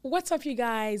What's up, you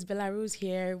guys? Belarus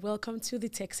here. Welcome to the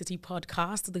Tech City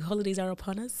podcast. The holidays are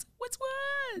upon us. What?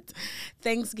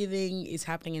 Thanksgiving is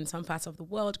happening in some parts of the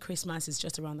world. Christmas is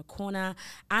just around the corner.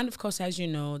 And of course, as you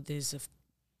know, there's a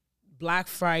Black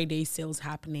Friday sales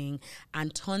happening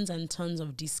and tons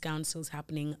of discount sales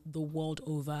happening the world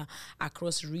over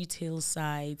across retail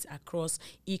sites, across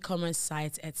e-commerce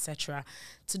sites, etc.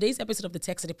 Today's episode of the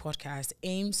Tech City podcast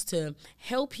aims to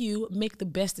help you make the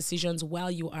best decisions while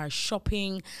you are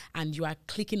shopping and you are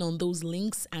clicking on those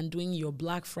links and doing your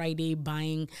Black Friday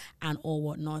buying and all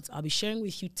whatnot. I'll be sharing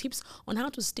with you tips on how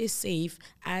to stay safe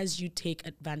as you take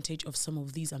advantage of some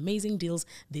of these amazing deals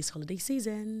this holiday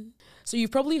season. So you've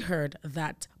probably heard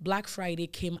that Black Friday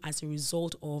came as a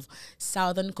result of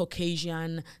Southern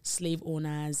Caucasian slave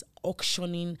owners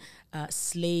auctioning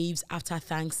slaves after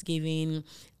Thanksgiving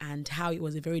and how it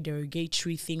was a very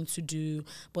derogatory thing to do.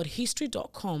 But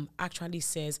history.com actually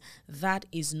says that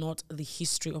is not the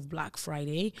history of Black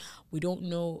Friday. We don't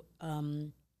know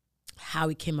how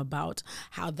it came about,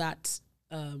 how that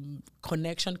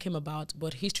connection came about,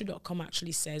 but history.com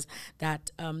actually says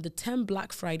that the term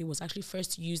Black Friday was actually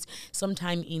first used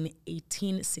sometime in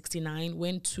 1869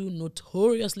 when two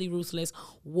notoriously ruthless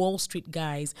Wall Street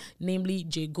guys, namely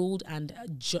Jay Gould and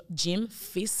Jim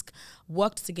Fisk,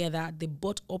 worked together. They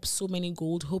bought up so many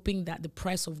gold, hoping that the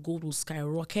price of gold will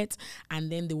skyrocket and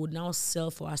then they would now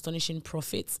sell for astonishing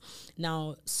profits.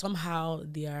 Now, somehow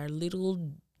their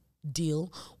little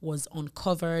deal was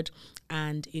uncovered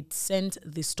and it sent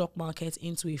the stock market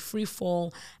into a free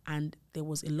fall, and there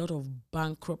was a lot of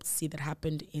bankruptcy that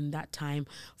happened in that time,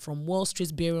 from Wall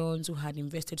Street barons who had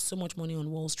invested so much money on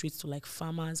Wall Street to like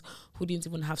farmers who didn't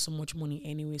even have so much money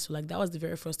anyway. So like that was the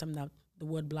very first time that the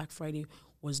word Black Friday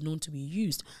was known to be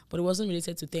used, but it wasn't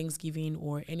related to Thanksgiving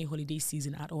or any holiday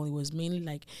season at all. It was mainly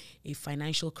like a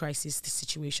financial crisis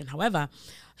situation. However,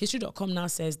 history.com now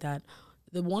says that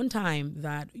the one time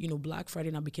that, Black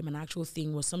Friday now became an actual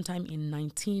thing was sometime in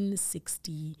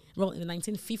 1960, in the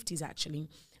 1950s actually,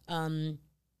 in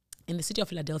the city of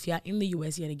Philadelphia in the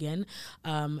US yet again.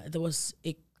 There was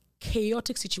a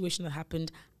chaotic situation that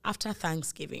happened after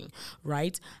Thanksgiving,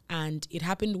 right? And it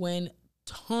happened when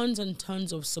tons and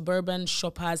tons of suburban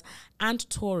shoppers and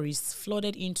tourists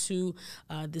flooded into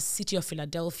the city of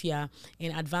Philadelphia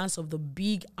in advance of the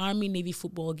big Army-Navy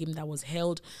football game that was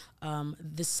held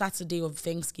the Saturday of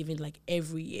Thanksgiving, like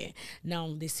every year.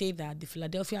 Now, they say that the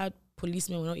Philadelphia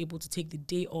policemen were not able to take the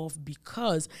day off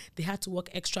because they had to work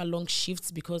extra long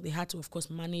shifts, because they had to, of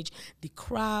course, manage the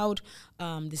crowd,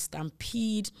 the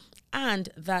stampede, and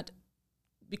that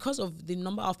because of the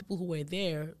number of people who were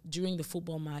there during the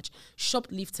football match,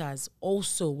 shoplifters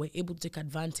also were able to take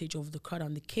advantage of the crowd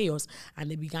and the chaos, and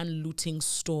they began looting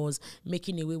stores,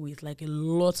 making away with like a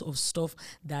lot of stuff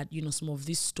that, some of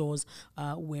these stores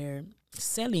were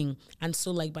selling. And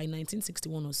so like by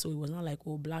 1961 or so, it was not like,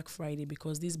 oh, Black Friday,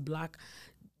 because this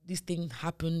thing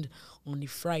happened on the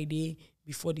Friday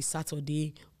before the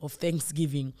Saturday of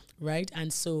Thanksgiving, right?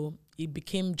 And so it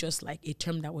became just like a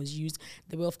term that was used.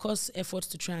 There were, of course, efforts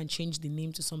to try and change the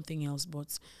name to something else,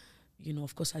 but,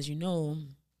 of course, as you know,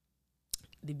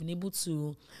 they've been able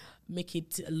to make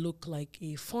it look like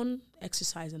a fun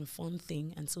exercise and a fun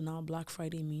thing. And so now Black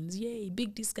Friday means, yay,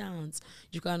 big discounts.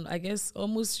 You can, I guess,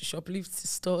 almost shoplift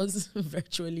stores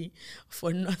virtually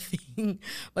for nothing.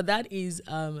 But that is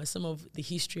some of the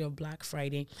history of Black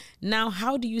Friday. Now,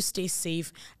 how do you stay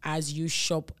safe as you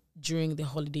shop during the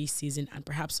holiday season and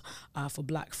perhaps for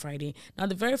Black Friday? Now,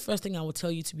 the very first thing I will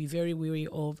tell you to be very wary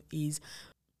of is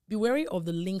be wary of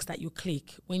the links that you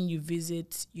click when you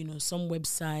visit, some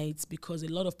websites, because a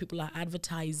lot of people are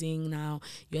advertising now.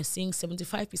 You're seeing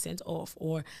 75% off,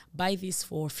 or buy this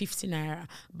for 50 naira,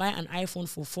 buy an iPhone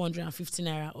for 450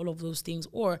 naira, all of those things.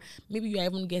 Or maybe you're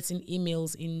even getting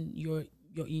emails in your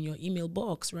email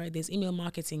box, right? There's email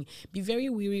marketing. Be very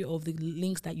wary of the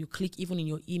links that you click even in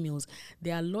your emails.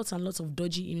 There are lots and lots of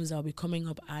dodgy emails that will be coming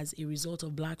up as a result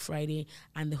of Black Friday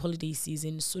and the holiday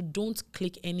season. So don't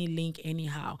click any link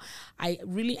anyhow. I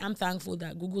really am thankful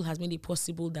that Google has made it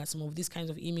possible that some of these kinds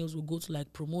of emails will go to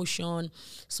like promotion.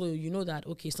 So you know that,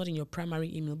 okay, it's not in your primary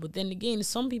email. But then again,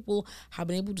 some people have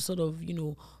been able to sort of,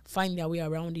 find their way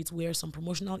around it where some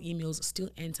promotional emails still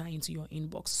enter into your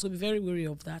inbox. So be very wary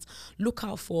of that. Look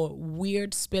out for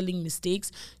weird spelling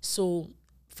mistakes. So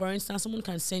for instance, someone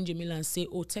can send you a mail and say,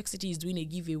 oh, Tech City is doing a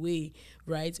giveaway,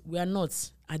 right? We are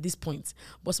not at this point.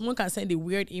 But someone can send a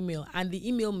weird email, and the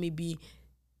email may be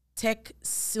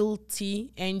TechCilty.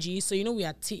 So we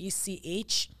are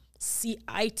TECHCITY.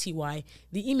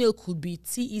 The email could be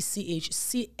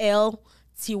TECHCLTY,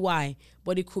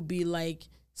 but it could be like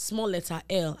small letter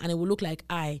L, and it will look like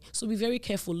I. So be very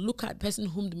careful. Look at person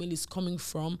whom the mail is coming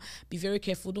from. Be very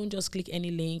careful. Don't just click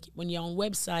any link. When you're on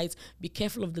websites, be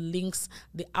careful of the links,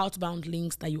 the outbound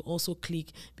links that you also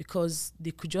click, because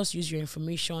they could just use your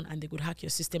information and they could hack your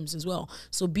systems as well.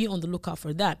 So be on the lookout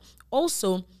for that.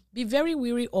 Also, be very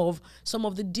wary of some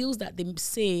of the deals that they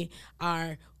say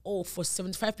are, oh, for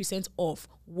 75% off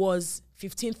was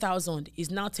 15,000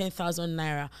 is now 10,000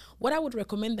 naira. What I would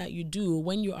recommend that you do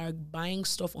when you are buying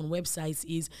stuff on websites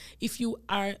is, if you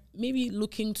are maybe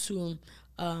looking to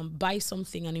buy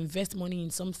something and invest money in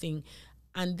something,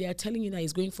 and they're telling you that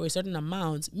it's going for a certain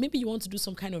amount, maybe you want to do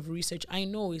some kind of research. I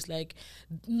know it's like,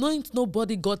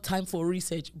 nobody got time for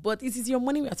research, but it is your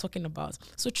money we are talking about.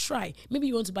 So try. Maybe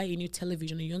you want to buy a new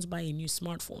television, or you want to buy a new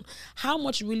smartphone. How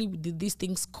much really did these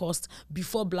things cost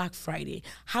before Black Friday?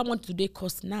 How much do they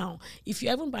cost now? If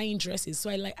you're even buying dresses, so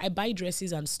I buy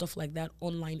dresses and stuff like that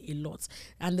online a lot,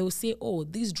 and they'll say, oh,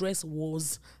 this dress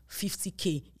was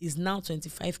 50K, is now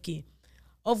 25K.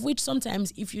 Of which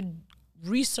sometimes, if you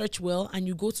research well and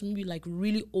you go to maybe like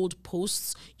really old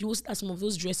posts, you will see that some of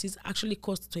those dresses actually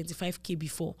cost 25K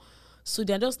before. So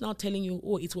they're just now telling you,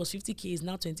 oh, it was 50K, is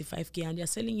now 25K, and they're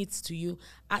selling it to you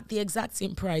at the exact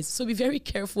same price. So be very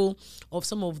careful of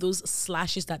some of those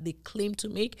slashes that they claim to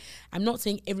make. I'm not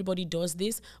saying everybody does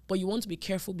this, but you want to be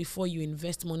careful before you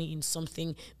invest money in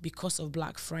something because of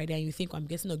Black Friday and you think, I'm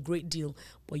getting a great deal,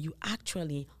 but you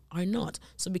actually are not.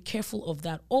 So be careful of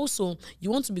that. Also, you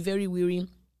want to be very wary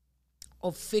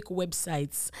of fake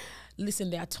websites. Listen,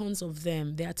 there are tons of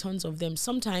them.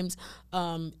 Sometimes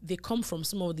they come from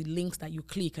some of the links that you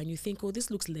click and you think, oh, this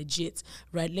looks legit,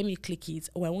 right? Let me click it.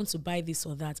 Oh, I want to buy this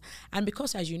or that. And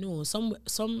because, as you know, some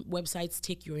websites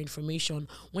take your information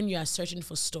when you are searching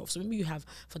for stuff. So maybe you have,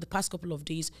 for the past couple of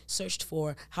days, searched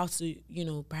for how to,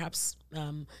 perhaps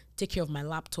take care of my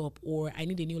laptop, or I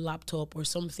need a new laptop or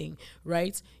something,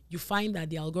 right? You find that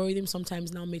the algorithm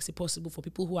sometimes now makes it possible for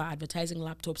people who are advertising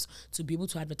laptops to be able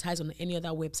to advertise on any other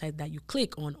website that you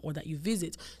click on or that you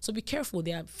visit. So be careful.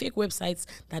 There are fake websites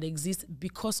that exist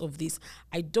because of this.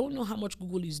 I don't know how much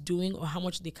Google is doing or how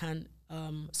much they can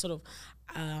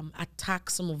attack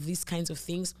some of these kinds of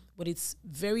things, but it's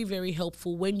very, very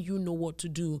helpful when you know what to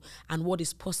do and what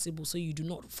is possible, so you do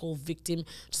not fall victim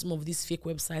to some of these fake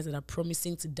websites that are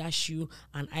promising to dash you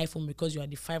an iPhone because you are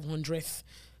the 500th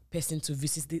person to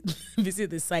visit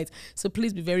the site. So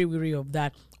please be very wary of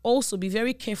that. Also, be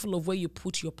very careful of where you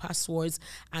put your passwords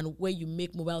and where you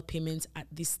make mobile payments at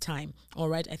this time. All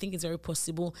right, I think it's very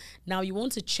possible. Now, you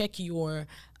want to check your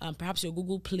perhaps your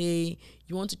Google Play.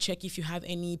 You want to check if you have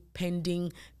any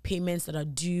pending payments that are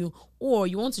due, or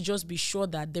you want to just be sure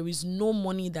that there is no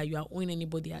money that you are owing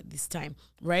anybody at this time,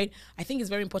 right? I think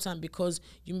it's very important, because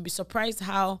you may be surprised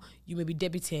how you may be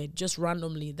debited just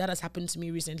randomly. That has happened to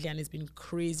me recently and it's been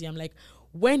crazy. I'm like,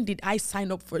 when did I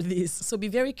sign up for this? So be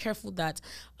very careful that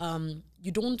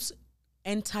you don't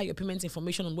enter your payment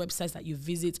information on websites that you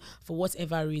visit for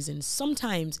whatever reason.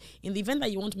 Sometimes, in the event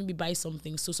that you want to maybe buy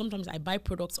something, so sometimes I buy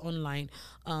products online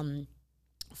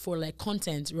for like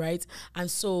content, right? And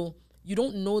so you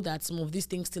don't know that some of these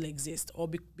things still exist, or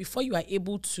before you are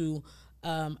able to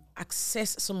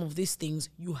access some of these things,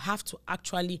 you have to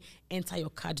actually enter your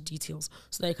card details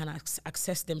so that you can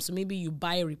access them. So maybe you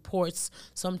buy reports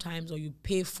sometimes, or you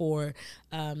pay for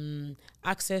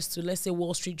access to, let's say,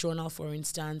 Wall Street Journal, for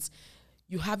instance.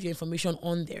 You have your information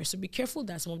on there. So be careful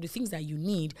that some of the things that you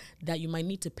need, that you might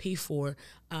need to pay for,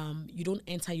 you don't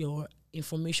enter your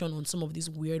information on some of these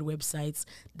weird websites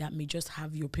that may just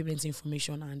have your payment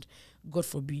information, and God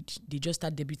forbid, they just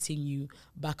start debiting you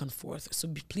back and forth. So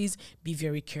please be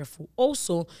very careful.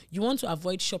 Also, you want to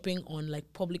avoid shopping on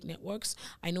like public networks.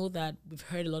 I know that we've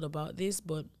heard a lot about this,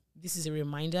 but this is a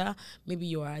reminder. Maybe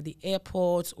you are at the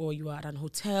airport, or you are at an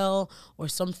hotel or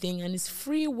something, and it's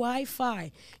free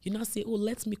Wi-Fi. You now say, oh,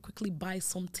 let me quickly buy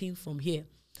something from here.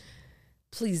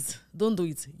 Please don't do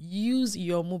it. Use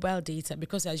your mobile data,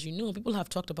 because, as you know, people have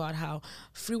talked about how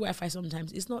free Wi-Fi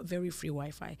sometimes is not very free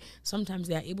Wi-Fi. Sometimes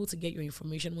they are able to get your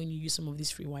information when you use some of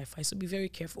this free Wi-Fi. So be very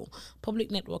careful.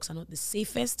 Public networks are not the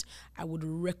safest. I would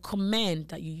recommend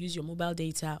that you use your mobile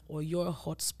data or your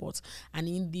hotspot. And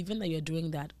in the event that you're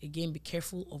doing that, again, be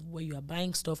careful of where you are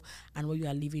buying stuff and where you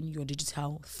are leaving your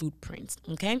digital footprint.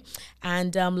 Okay.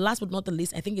 And last but not the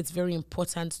least, I think it's very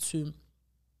important to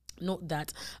note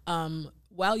that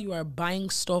while you are buying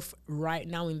stuff right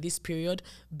now in this period,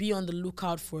 be on the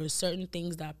lookout for certain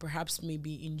things that perhaps may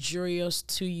be injurious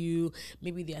to you.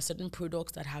 Maybe there are certain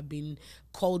products that have been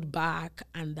called back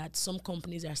and that some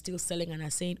companies are still selling and are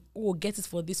saying, oh, get it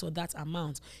for this or that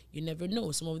amount. You never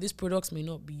know. Some of these products may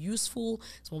not be useful.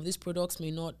 Some of these products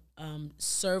may not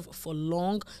serve for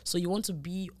long. So you want to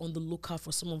be on the lookout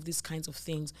for some of these kinds of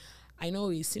things. I know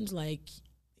it seems like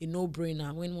a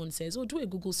no-brainer when one says, oh, do a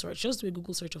Google search. Just do a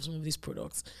Google search of some of these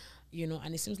products,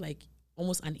 and it seems like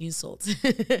almost an insult.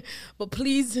 But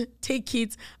please take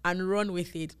it and run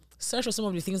with it. Search for some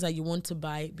of the things that you want to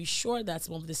buy. Be sure that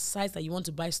some of the sites that you want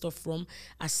to buy stuff from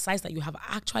are sites that you have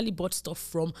actually bought stuff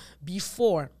from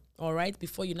before, all right?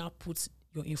 Before you now put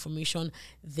your information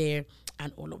there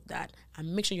and all of that.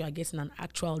 And make sure you are getting an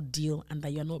actual deal and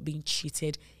that you're not being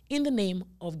cheated in the name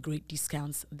of great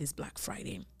discounts this Black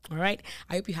Friday. All right.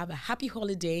 I hope you have a happy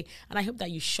holiday and I hope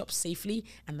that you shop safely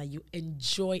and that you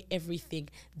enjoy everything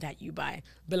that you buy.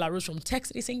 Bella Rose from Tech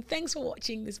City saying thanks for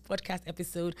watching this podcast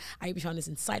episode. I hope you found this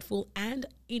insightful and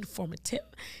informative.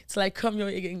 Till I come your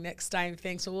way again next time.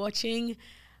 Thanks for watching.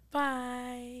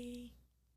 Bye.